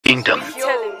Kingdom. Fuck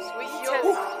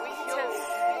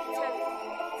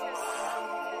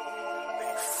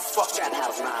that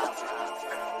house now.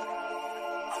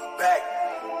 I'm back.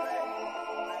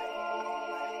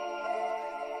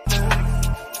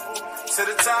 To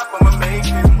the top, I'ma make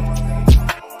it.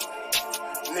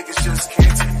 Niggas just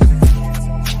can't take it.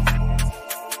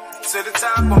 To the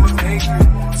top, I'ma make it.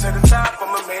 To the top,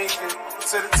 I'ma make it.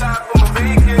 To the top, I'ma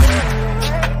make it.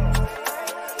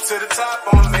 To the top,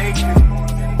 I'ma make it.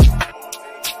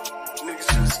 Niggas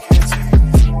just can't take it.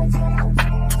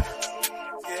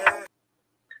 Yeah.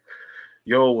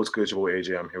 Yo, what's good? Your boy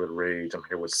AJ. I'm here with Rage. I'm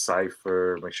here with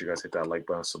Cypher. Make sure you guys hit that like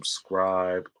button,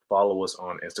 subscribe, follow us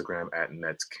on Instagram at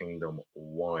Nets Kingdom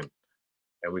 1.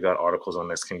 And we got articles on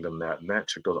netskingdom.net.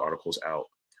 Check those articles out.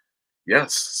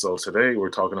 Yes, so today we're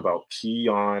talking about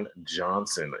Keon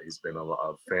Johnson. He's been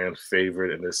a fan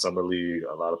favorite in this summer league.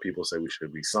 A lot of people say we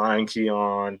should re-sign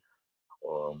Keon,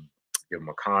 give him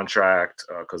a contract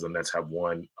because the Nets have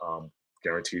one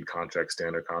guaranteed contract,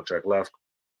 standard contract left.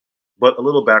 But a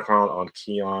little background on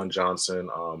Keon Johnson.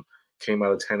 Came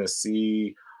out of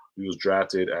Tennessee. He was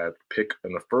drafted at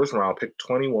in the first round, pick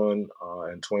 21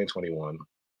 in 2021.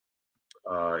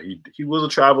 He was a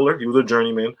traveler. He was a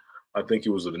journeyman. I think he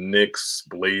was with the Knicks,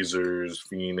 Blazers,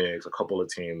 Phoenix, a couple of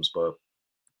teams. But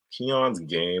Keon's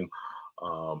game,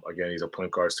 again, he's a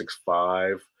point guard,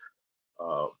 6'5".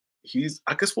 I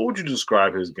guess, what would you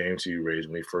describe his game to you, Rage,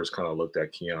 when you first kind of looked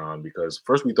at Keon? Because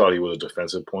first we thought he was a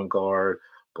defensive point guard,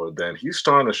 but then he's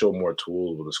starting to show more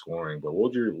tools with the scoring. But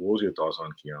what was your thoughts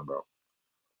on Keon, bro?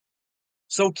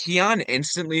 So Keon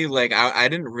instantly, I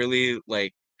didn't really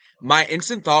my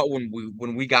instant thought when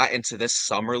we got into this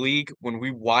summer league, when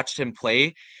we watched him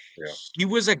play, Yeah. he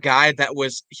was a guy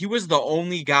he was the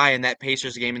only guy in that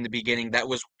Pacers game in the beginning that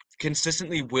was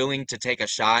consistently willing to take a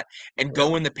shot and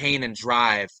go in the paint and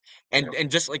drive and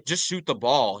just shoot the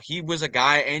ball. He was a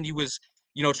guy, and he was,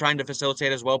 trying to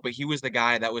facilitate as well, but he was the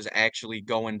guy that was actually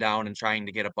going down and trying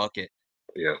to get a bucket.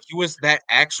 Yeah. He was that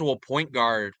actual point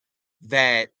guard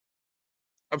that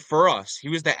for us, he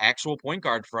was the actual point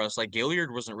guard for us. Like,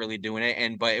 Gilliard wasn't really doing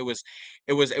it, but it was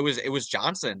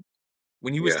Johnson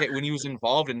when he was when he was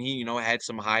involved, and he had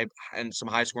some high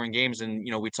scoring games, and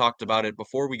we talked about it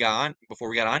before we got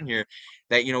on here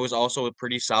that was also a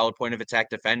pretty solid point of attack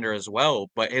defender as well.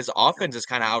 But his offense has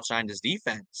kind of outshined his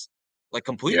defense, like,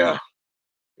 completely.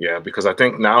 Yeah, because I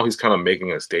think now he's kind of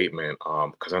making a statement.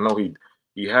 Because I know we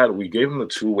gave him a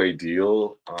two-way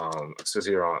deal. It says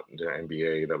here on the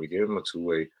NBA that we gave him a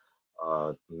two-way.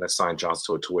 Nets signed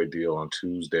Johnson to a two-way deal on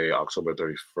Tuesday, October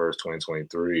 31st,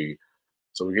 2023.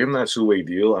 So we gave him that two-way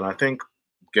deal, and I think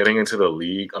coming into the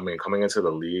league, I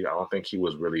don't think he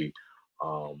was really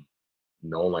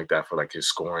known like that for like his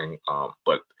scoring.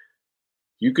 But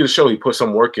you can show he put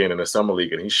some work in the summer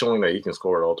league, and he's showing that he can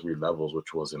score at all three levels,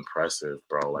 which was impressive,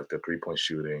 bro. Like the three-point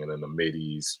shooting and then the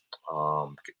middies.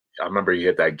 I remember he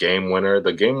hit that game winner.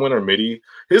 The game winner midi,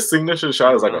 his signature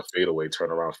shot is like a fadeaway,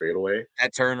 turnaround fadeaway.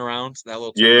 That turnaround, that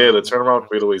little turnaround. Yeah, the turnaround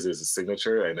fadeaways is his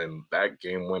signature, and then that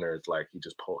game winner, it's like he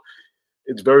just pulled.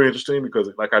 It's very interesting because,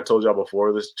 like I told y'all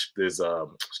before this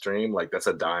stream, like that's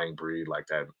a dying breed, like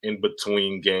that in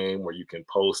between game where you can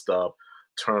post up,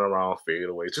 turn around, fade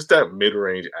away. Just that mid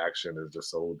range action is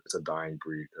just it's a dying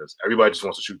breed because everybody just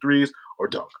wants to shoot threes or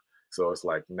dunk. So it's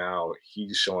like now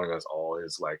he's showing us all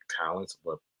his like talents.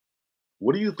 But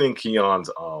what do you think Keon's?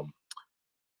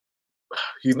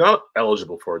 He's not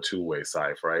eligible for a two-way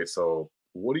side, right? So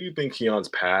what do you think Keon's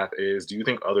path is? Do you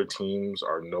think other teams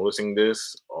are noticing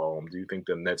this? Do you think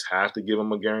the Nets have to give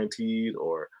him a guaranteed,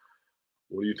 or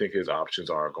what do you think his options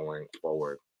are going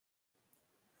forward?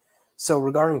 So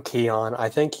regarding Keon, I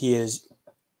think he is,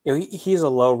 he's a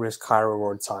low-risk,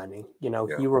 high-reward signing.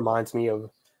 He reminds me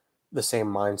of the same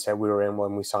mindset we were in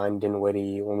when we signed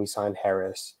Dinwiddie, when we signed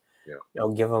Harris.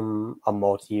 Give him a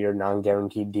multi-year,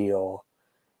 non-guaranteed deal,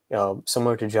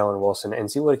 similar to Jalen Wilson,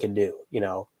 and see what it can do.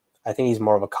 I think he's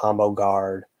more of a combo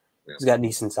guard. Yeah. He's got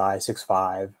decent size,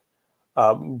 6'5".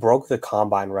 Broke the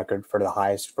combine record for the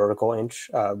highest vertical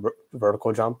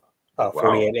jump,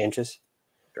 48 inches.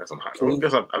 Got some high.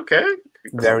 Okay.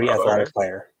 Very athletic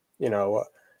player.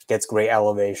 Gets great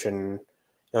elevation.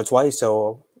 That's why he's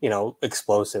so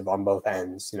explosive on both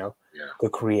ends.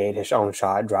 Could create his own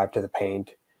shot, drive to the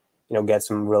paint. Get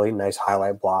some really nice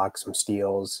highlight blocks, some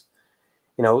steals.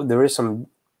 There is some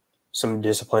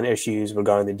discipline issues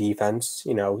regarding the defense.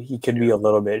 He could be a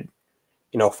little bit,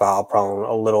 foul prone,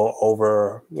 a little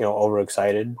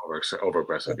overexcited. Over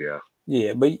aggressive, yeah.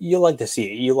 Yeah, but you like to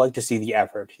see it. You like to see the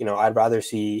effort. I'd rather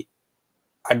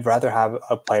have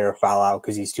a player foul out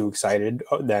because he's too excited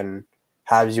than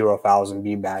have zero fouls and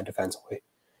be bad defensively.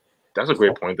 That's a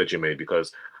great point that you made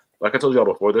because, like I told y'all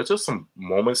before, there's just some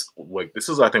moments like this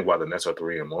is I think why the Nets are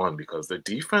 3-1 because the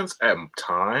defense at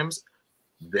times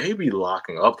they be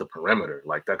locking up the perimeter.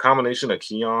 Like that combination of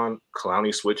Keon,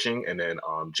 Clowney switching, and then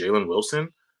Jalen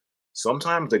Wilson.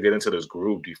 Sometimes they get into this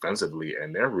groove defensively,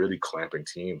 and they're really clamping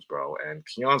teams, bro. And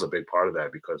Keon's a big part of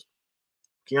that because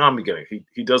Keon beginning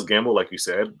he does gamble like you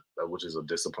said, which is a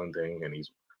discipline thing, and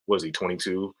he's what is he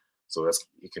 22, so that's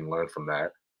he can learn from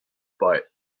that. But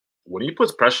when he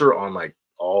puts pressure on like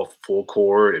all full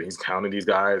court and he's counting these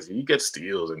guys, he gets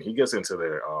steals and he gets into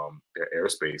their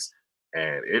airspace,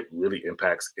 and it really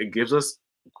impacts. It gives us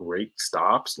great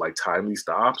stops, like timely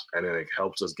stops, and then it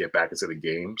helps us get back into the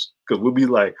games because we'll be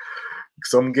like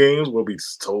some games will be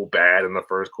so bad in the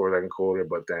first quarter, second quarter,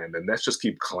 but then the Nets just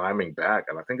keep climbing back,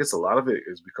 and I think it's a lot of it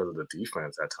is because of the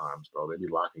defense at times, bro. They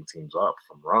be locking teams up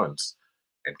from runs,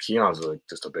 and Keon's like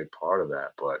just a big part of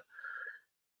that, but.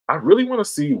 I really want to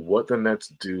see what the Nets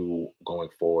do going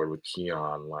forward with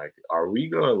Keon. Like, are we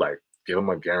gonna like give him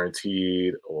a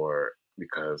guaranteed or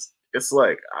because it's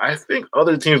like I think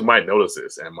other teams might notice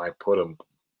this and might put him.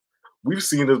 We've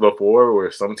seen this before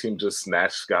where some teams just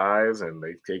snatch guys and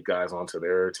they take guys onto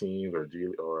their teams or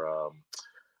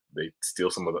they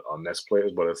steal some of the Nets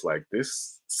players. But it's like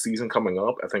this season coming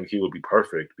up, I think he would be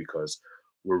perfect because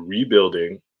we're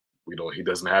rebuilding. We don't. He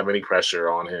doesn't have any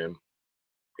pressure on him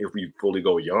if we fully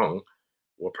go young,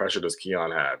 what pressure does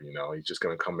Keon have? You know, he's just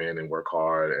going to come in and work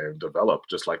hard and develop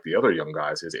just like the other young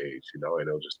guys his age, you know, and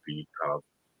it'll just be kind of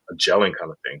a gelling kind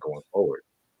of thing going forward.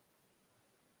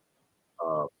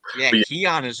 Yeah,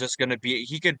 Keon is just gonna be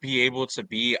he could be able to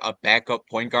be a backup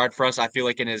point guard for us. I feel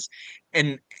like in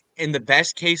in the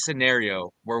best case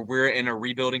scenario where we're in a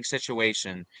rebuilding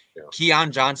situation, yeah,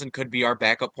 Keon Johnson could be our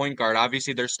backup point guard.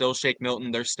 Obviously, there's still Shake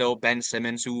Milton, there's still Ben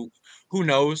Simmons, who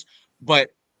knows, but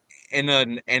in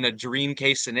a dream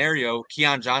case scenario,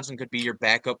 Keon Johnson could be your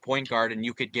backup point guard, and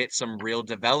you could get some real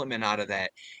development out of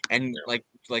that. And yeah,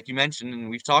 like you mentioned, and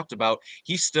we've talked about,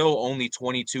 he's still only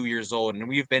 22 years old, and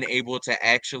we've been able to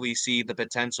actually see the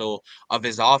potential of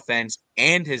his offense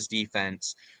and his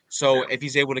defense. So yeah, if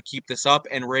he's able to keep this up,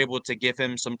 and we're able to give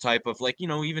him some type of like,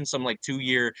 even some like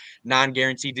 2-year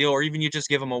non-guaranteed deal, or even you just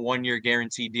give him a 1-year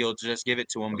guaranteed deal to just give it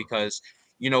to him because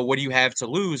what do you have to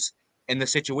lose? In the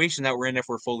situation that we're in if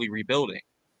we're fully rebuilding.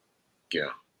 yeah.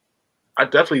 I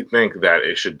definitely think that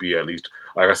it should be at least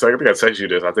like I said. I think I texted you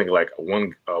this. I think like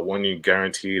one year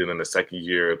guaranteed, and then the second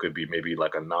year it could be maybe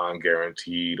like a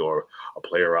non-guaranteed or a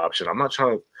player option. I'm not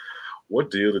trying to.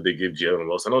 What deal did they give Jalen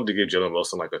Wilson? I know they gave Jalen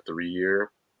Wilson like a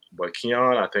 3-year, but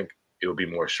Keon, I think it would be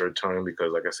more short term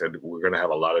because, like I said, we're gonna have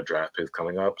a lot of draft picks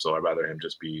coming up. So I'd rather him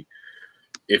just be.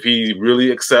 If he really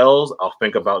excels, I'll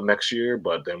think about next year,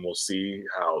 but then we'll see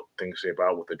how things shape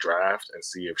out with the draft and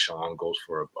see if Sean goes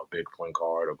for a big point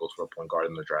guard or goes for a point guard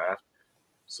in the draft.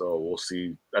 So we'll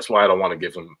see. That's why I don't want to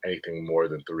give him anything more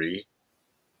than 3.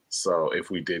 So if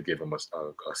we did give him a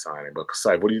signing, but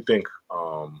Sai, what do you think?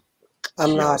 I'm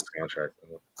not. Keon's contract.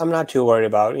 I'm not too worried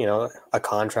about a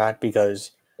contract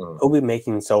because he'll be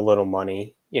making so little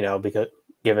money. Because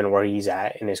given where he's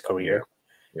at in his career,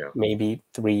 maybe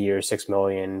 3 years, $6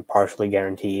 million, partially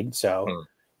guaranteed. So,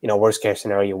 worst case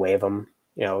scenario, you waive him.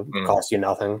 Costs you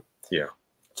nothing. Yeah.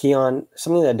 Keon,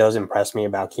 something that does impress me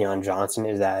about Keon Johnson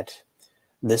is that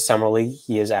this summer league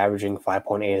he is averaging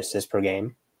 5.8 assists per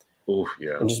game. Ooh,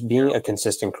 yeah. And just being a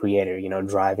consistent creator,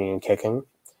 driving and kicking.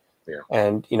 Yeah.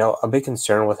 And a big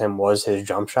concern with him was his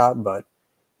jump shot, but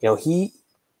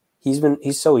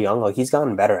he's so young, like he's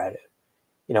gotten better at it.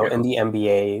 In the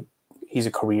NBA, he's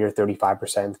a career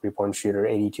 35% 3-point shooter,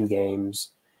 82 games.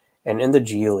 And in the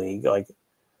G League, like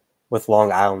with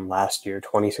Long Island last year,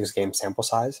 26 game sample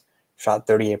size, shot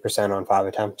 38% on 5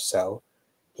 attempts. So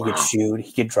he could shoot,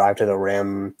 he could drive to the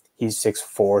rim. He's 6'4",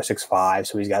 6'5",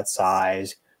 so he's got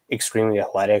size, extremely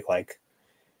athletic. Like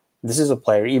this is a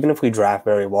player, even if we draft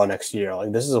very well next year,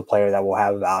 like this is a player that will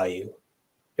have value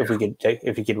if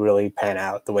he could really pan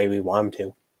out the way we want him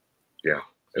to. Yeah.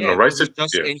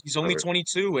 He's only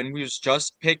 22, and he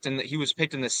was picked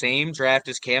in the same draft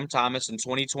as Cam Thomas in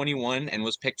 2021, and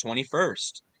was picked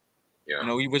 21st. Yeah.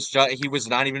 He was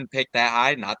not even picked that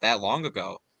high not that long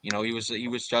ago. He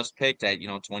was just picked at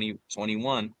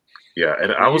 2021. Yeah,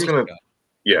 and I was gonna.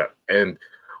 Yeah, and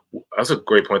that's a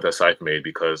great point that Scythe made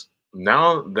because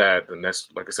now that the Nets,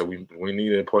 like I said, we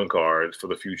need an point guard for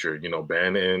the future.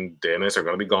 Ben and Dennis are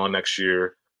going to be gone next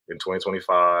year in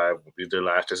 2025. This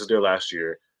is their last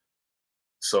year.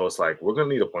 So it's like we're going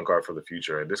to need a point guard for the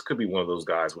future, and this could be one of those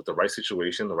guys with the right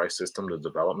situation, the right system, the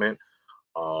development.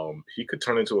 He could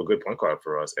turn into a good point guard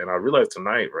for us. And I realized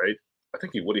tonight, right? I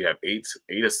think he have 8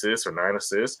 assists or 9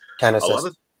 assists. 10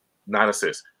 assists. 9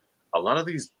 assists. A lot of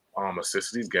these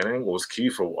assists he's getting was key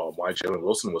for why Jalen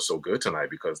Wilson was so good tonight,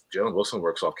 because Jalen Wilson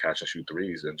works off catch and shoot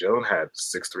threes, and Jalen had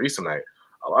 6 threes tonight.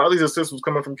 A lot of these assists was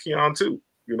coming from Keon too.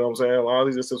 You know what I'm saying? A lot of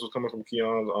these assists was coming from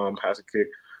Keon's passing kick.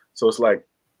 So it's like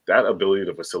that ability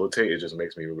to facilitate, it just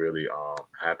makes me really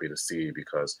happy to see,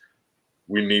 because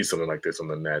we need something like this on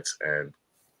the Nets, and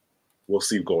we'll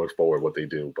see going forward what they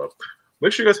do. But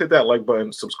make sure you guys hit that like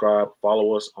button, subscribe,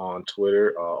 follow us on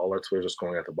Twitter. All our Twitters are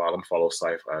scrolling at the bottom. Follow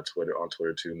Cypher on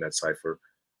Twitter too, Net Cypher.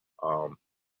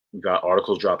 We got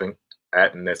articles dropping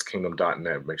at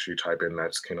netskingdom.net. Make sure you type in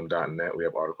netskingdom.net. We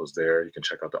have articles there. You can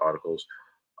check out the articles.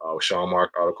 Sean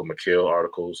Mark article, McHale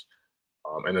articles.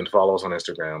 And then follow us on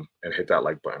Instagram and hit that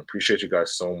like button. Appreciate you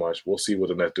guys so much. We'll see what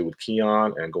the Nets do with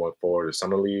Keon and going forward to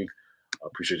Summer League.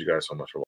 Appreciate you guys so much for watching.